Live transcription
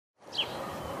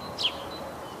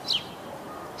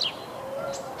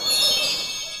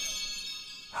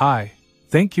Hi,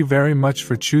 thank you very much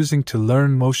for choosing to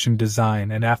learn motion design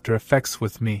and After Effects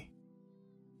with me.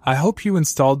 I hope you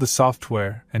installed the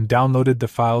software and downloaded the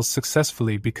files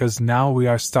successfully because now we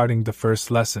are starting the first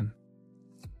lesson.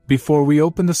 Before we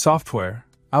open the software,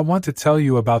 I want to tell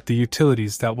you about the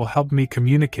utilities that will help me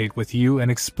communicate with you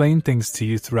and explain things to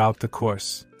you throughout the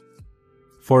course.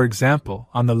 For example,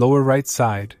 on the lower right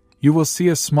side, you will see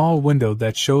a small window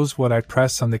that shows what I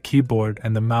press on the keyboard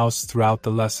and the mouse throughout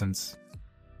the lessons.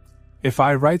 If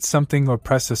I write something or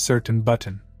press a certain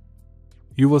button,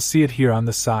 you will see it here on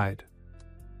the side.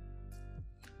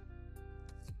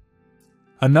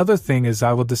 Another thing is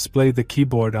I will display the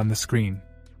keyboard on the screen.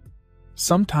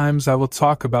 Sometimes I will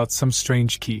talk about some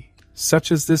strange key,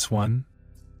 such as this one.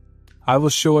 I will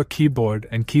show a keyboard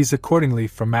and keys accordingly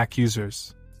for Mac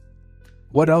users.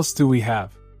 What else do we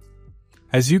have?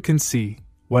 As you can see,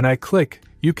 when I click,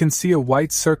 you can see a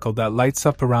white circle that lights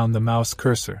up around the mouse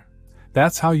cursor.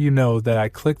 That's how you know that I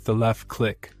clicked the left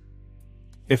click.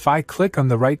 If I click on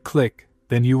the right click,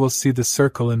 then you will see the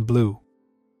circle in blue.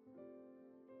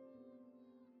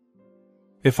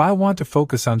 If I want to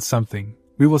focus on something,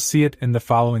 we will see it in the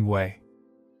following way.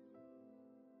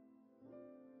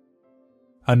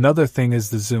 Another thing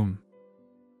is the zoom.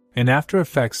 In After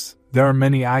Effects, there are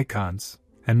many icons,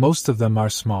 and most of them are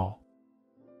small.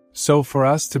 So for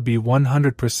us to be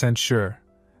 100% sure,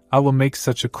 I will make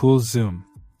such a cool zoom.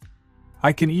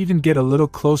 I can even get a little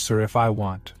closer if I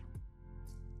want.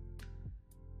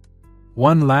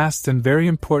 One last and very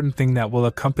important thing that will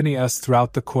accompany us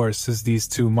throughout the course is these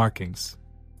two markings.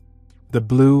 The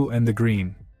blue and the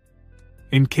green.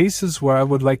 In cases where I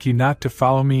would like you not to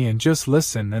follow me and just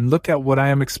listen and look at what I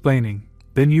am explaining,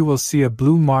 then you will see a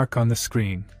blue mark on the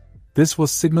screen. This will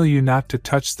signal you not to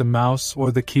touch the mouse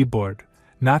or the keyboard,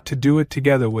 not to do it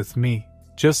together with me,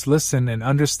 just listen and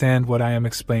understand what I am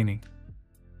explaining.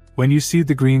 When you see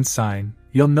the green sign,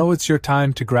 you'll know it's your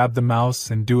time to grab the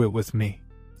mouse and do it with me.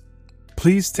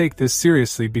 Please take this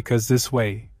seriously because this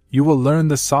way, you will learn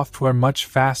the software much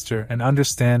faster and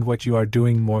understand what you are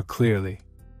doing more clearly.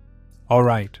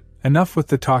 Alright, enough with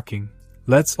the talking,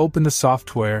 let's open the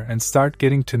software and start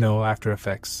getting to know After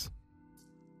Effects.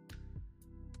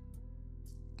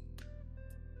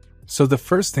 So the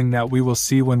first thing that we will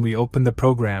see when we open the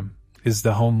program is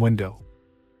the home window.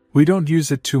 We don't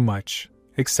use it too much,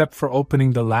 except for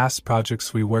opening the last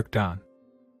projects we worked on.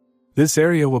 This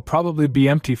area will probably be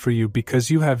empty for you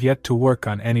because you have yet to work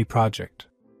on any project.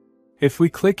 If we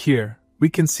click here, we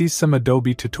can see some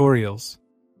Adobe tutorials.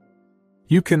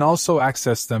 You can also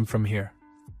access them from here.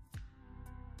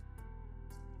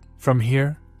 From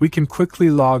here, we can quickly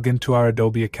log into our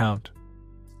Adobe account.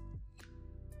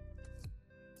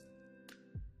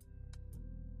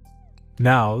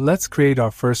 Now, let's create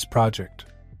our first project.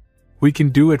 We can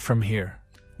do it from here,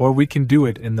 or we can do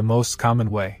it in the most common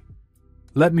way.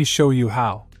 Let me show you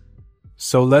how.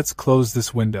 So let's close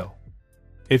this window.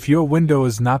 If your window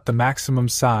is not the maximum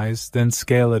size, then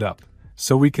scale it up,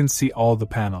 so we can see all the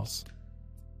panels.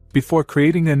 Before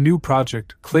creating a new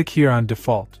project, click here on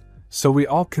Default, so we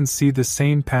all can see the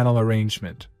same panel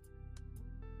arrangement.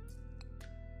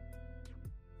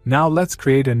 Now let's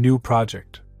create a new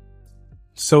project.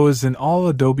 So as in all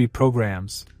Adobe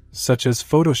programs, such as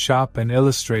Photoshop and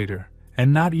Illustrator,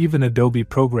 and not even Adobe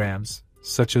programs,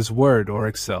 such as Word or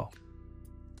Excel.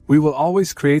 We will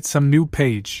always create some new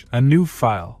page, a new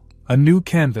file, a new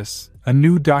canvas, a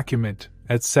new document,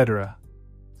 etc.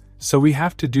 So we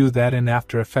have to do that in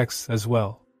After Effects as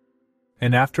well.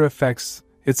 In After Effects,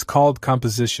 it's called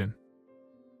composition.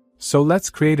 So let's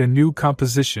create a new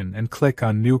composition and click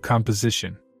on New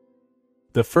Composition.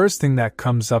 The first thing that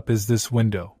comes up is this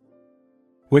window,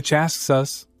 which asks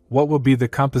us, what will be the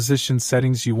composition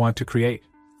settings you want to create?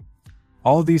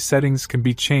 All these settings can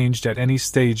be changed at any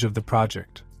stage of the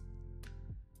project.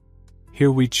 Here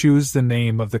we choose the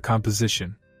name of the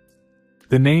composition.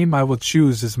 The name I will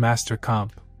choose is Master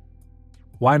Comp.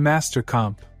 Why Master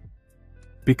Comp?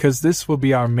 Because this will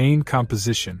be our main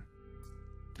composition.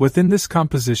 Within this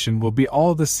composition will be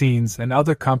all the scenes and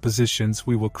other compositions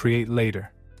we will create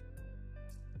later.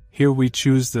 Here we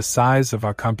choose the size of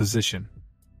our composition.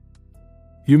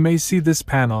 You may see this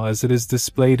panel as it is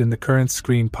displayed in the current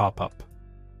screen pop-up.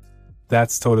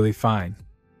 That's totally fine.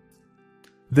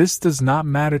 This does not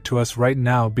matter to us right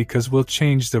now because we'll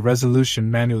change the resolution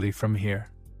manually from here.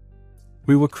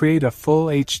 We will create a full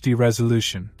HD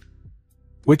resolution,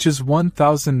 which is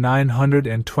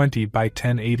 1920 by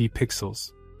 1080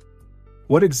 pixels.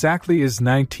 What exactly is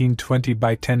 1920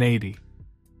 by 1080?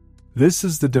 This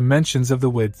is the dimensions of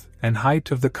the width and height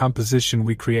of the composition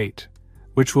we create,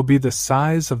 which will be the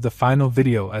size of the final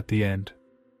video at the end.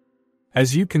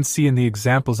 As you can see in the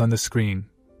examples on the screen,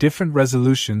 different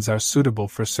resolutions are suitable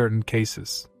for certain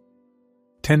cases.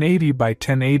 1080 by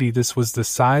 1080, this was the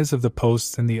size of the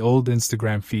posts in the old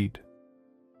Instagram feed.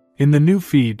 In the new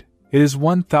feed, it is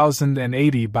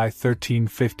 1080 by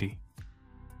 1350.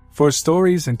 For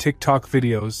stories and TikTok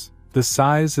videos, the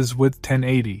size is width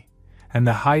 1080, and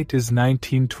the height is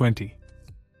 1920.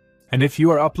 And if you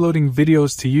are uploading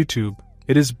videos to YouTube,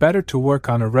 it is better to work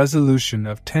on a resolution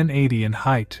of 1080 in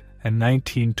height and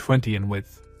 1920 in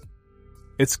width.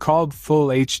 It's called Full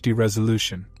HD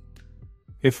resolution.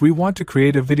 If we want to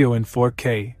create a video in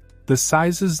 4K, the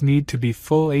sizes need to be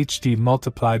Full HD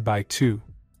multiplied by 2.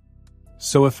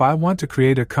 So if I want to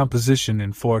create a composition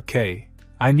in 4K,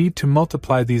 I need to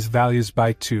multiply these values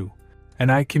by 2,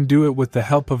 and I can do it with the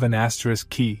help of an asterisk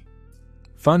key.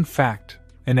 Fun fact,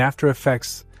 in After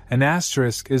Effects, an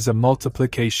asterisk is a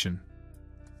multiplication.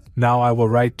 Now I will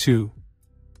write 2.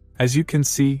 As you can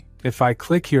see, if I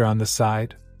click here on the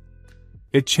side,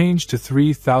 it changed to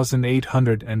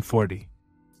 3840.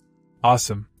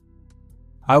 Awesome.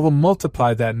 I will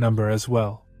multiply that number as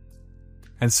well.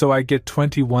 And so I get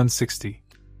 2160.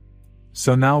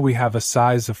 So now we have a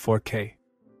size of 4K.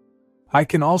 I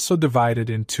can also divide it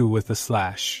in 2 with a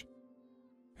slash.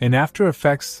 In After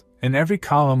Effects, in every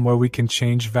column where we can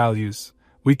change values,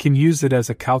 we can use it as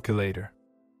a calculator.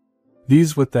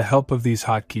 These with the help of these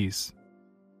hotkeys.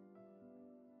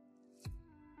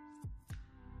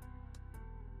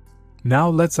 Now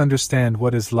let's understand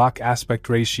what is log aspect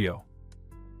ratio.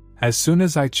 As soon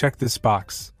as I check this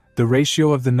box, the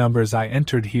ratio of the numbers I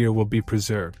entered here will be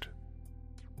preserved.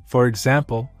 For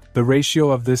example, the ratio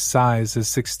of this size is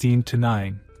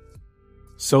 16:9.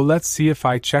 So let's see if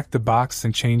I check the box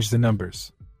and change the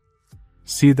numbers.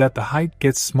 See that the height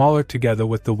gets smaller together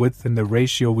with the width in the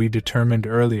ratio we determined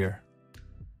earlier.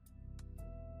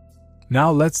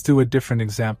 Now let's do a different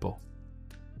example.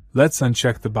 Let's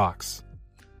uncheck the box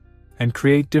and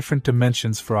create different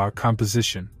dimensions for our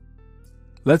composition.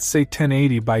 Let's say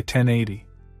 1080 by 1080.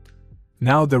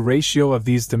 Now the ratio of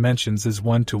these dimensions is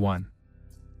 1:1.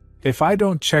 If I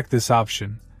don't check this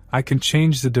option, I can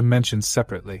change the dimensions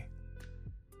separately.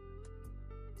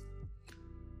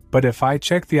 But if I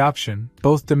check the option,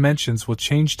 both dimensions will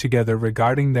change together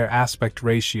regarding their aspect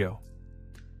ratio.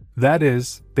 That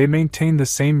is, they maintain the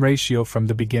same ratio from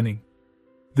the beginning.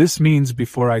 This means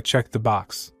before I check the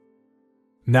box.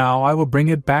 Now I will bring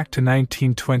it back to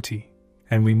 1920,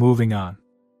 and we moving on.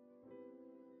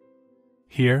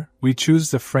 Here, we choose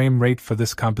the frame rate for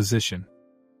this composition.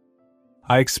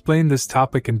 I explained this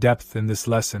topic in depth in this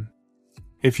lesson.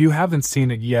 If you haven't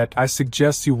seen it yet, I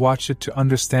suggest you watch it to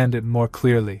understand it more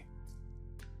clearly.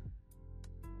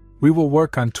 We will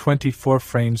work on 24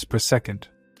 frames per second.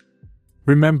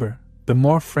 Remember, the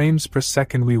more frames per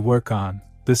second we work on,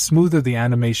 the smoother the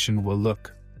animation will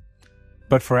look.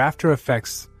 But for After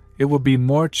Effects, it will be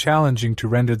more challenging to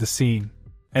render the scene,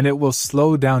 and it will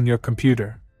slow down your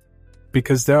computer,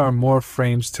 because there are more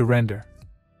frames to render.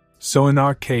 So in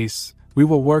our case, we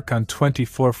will work on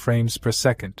 24 frames per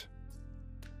second.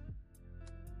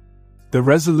 The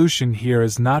resolution here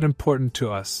is not important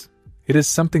to us. It is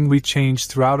something we change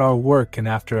throughout our work in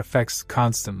After Effects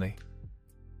constantly.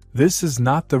 This is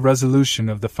not the resolution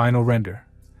of the final render.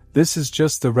 This is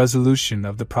just the resolution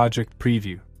of the project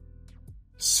preview.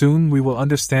 Soon we will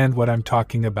understand what I'm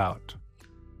talking about.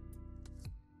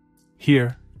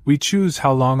 Here, we choose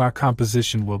how long our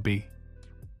composition will be.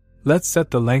 Let's set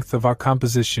the length of our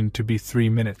composition to be 3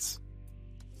 minutes.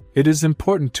 It is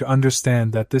important to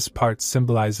understand that this part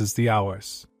symbolizes the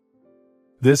hours.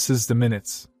 This is the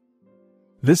minutes.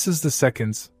 This is the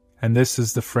seconds, and this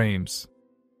is the frames.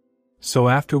 So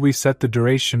after we set the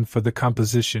duration for the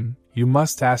composition, you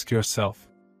must ask yourself,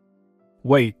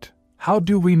 wait, how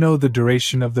do we know the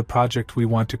duration of the project we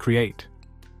want to create?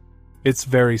 It's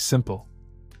very simple.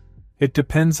 It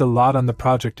depends a lot on the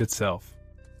project itself.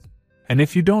 And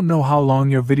if you don't know how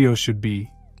long your video should be,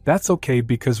 that's okay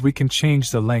because we can change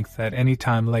the length at any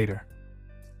time later.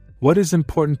 What is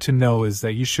important to know is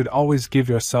that you should always give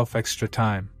yourself extra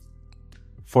time.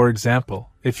 For example,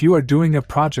 if you are doing a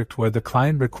project where the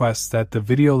client requests that the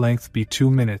video length be 2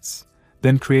 minutes,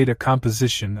 then create a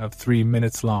composition of 3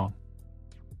 minutes long.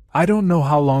 I don't know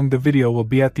how long the video will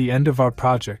be at the end of our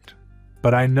project,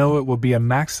 but I know it will be a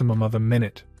maximum of 1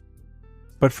 minute.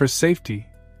 But for safety,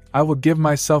 I will give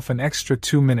myself an extra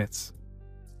 2 minutes.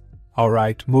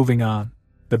 Alright, moving on.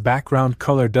 The background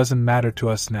color doesn't matter to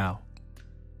us now.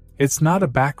 It's not a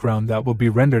background that will be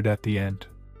rendered at the end.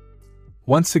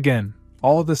 Once again,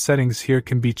 all the settings here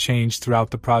can be changed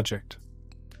throughout the project.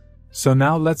 So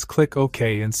now let's click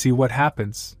OK and see what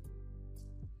happens.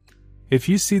 If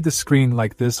you see the screen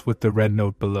like this with the red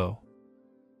note below,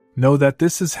 know that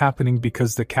this is happening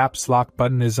because the caps lock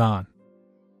button is on.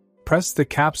 Press the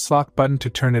caps lock button to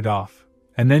turn it off,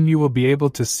 and then you will be able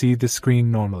to see the screen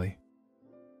normally.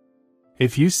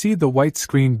 If you see the white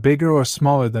screen bigger or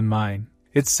smaller than mine,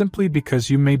 it's simply because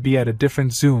you may be at a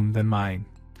different zoom than mine.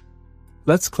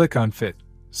 Let's click on Fit,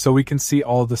 so we can see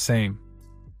all the same.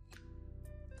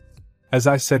 As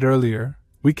I said earlier,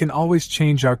 we can always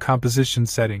change our composition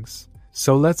settings,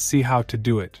 so let's see how to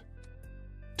do it.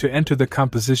 To enter the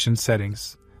composition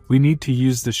settings, we need to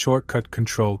use the shortcut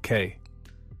Ctrl-K.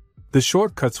 The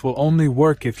shortcuts will only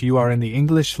work if you are in the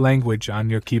English language on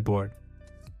your keyboard.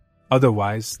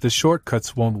 Otherwise, the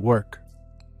shortcuts won't work.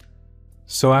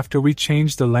 So after we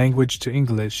change the language to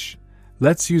English,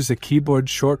 let's use a keyboard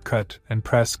shortcut and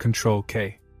press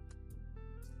Ctrl-K.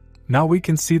 Now we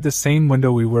can see the same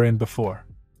window we were in before.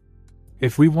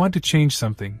 If we want to change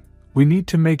something, we need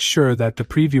to make sure that the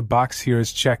preview box here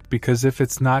is checked, because if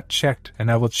it's not checked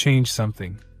and I will change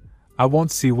something, I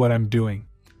won't see what I'm doing.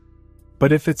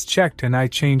 But if it's checked and I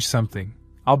change something,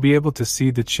 I'll be able to see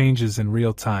the changes in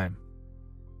real time.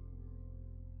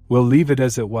 We'll leave it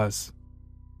as it was.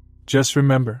 Just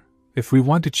remember, if we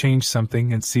want to change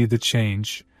something and see the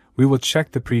change, we will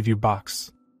check the preview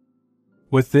box.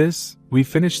 With this, we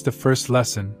finished the first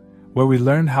lesson, where we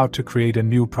learned how to create a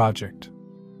new project.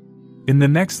 In the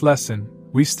next lesson,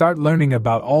 we start learning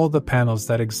about all the panels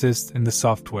that exist in the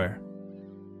software.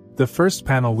 The first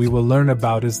panel we will learn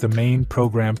about is the main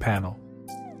program panel.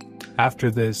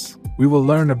 After this, we will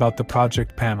learn about the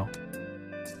project panel.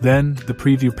 Then, the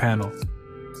preview panel.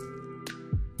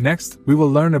 Next, we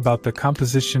will learn about the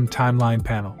composition timeline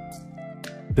panel.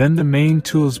 Then the main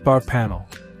tools bar panel,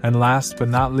 and last but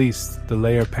not least, the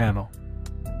layer panel.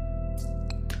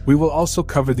 We will also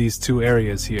cover these two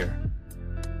areas here.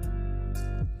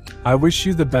 I wish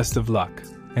you the best of luck,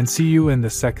 and see you in the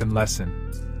second lesson,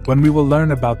 when we will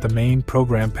learn about the main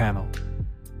program panel.